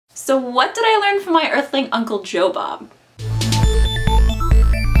So what did I learn from my Earthling Uncle Joe Bob?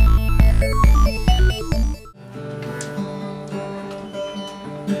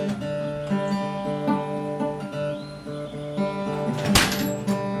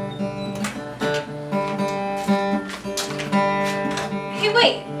 Hey,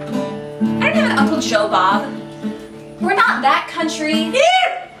 wait! I don't have an Uncle Joe Bob. We're not that country.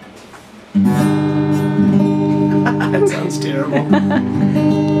 That sounds terrible.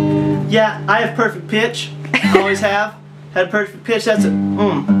 Yeah, I have perfect pitch. I always have. Had perfect pitch. That's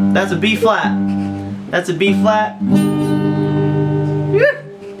a B flat. That's a B flat.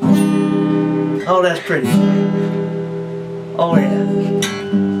 Oh, that's pretty. Oh yeah.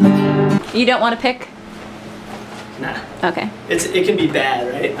 You don't want to pick? Nah. Okay. It can be bad,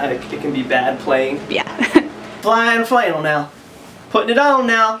 right? It can be bad playing. Yeah. Flying flannel now. Putting it on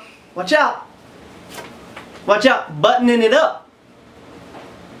now. Watch out. Watch out. Buttoning it up.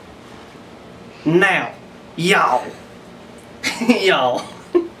 Now. Y'all. Y'all.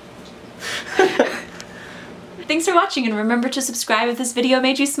 Thanks for watching, and remember to subscribe if this video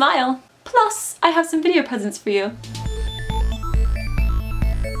made you smile. Plus, I have some video presents for you.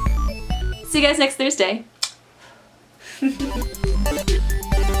 See you guys next Thursday.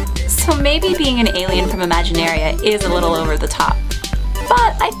 So maybe being an alien from Imaginaria is a little over the top,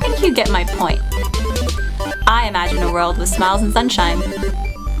 but I think you get my point. I imagine a world with smiles and sunshine.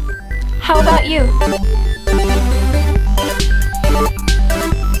 How about you?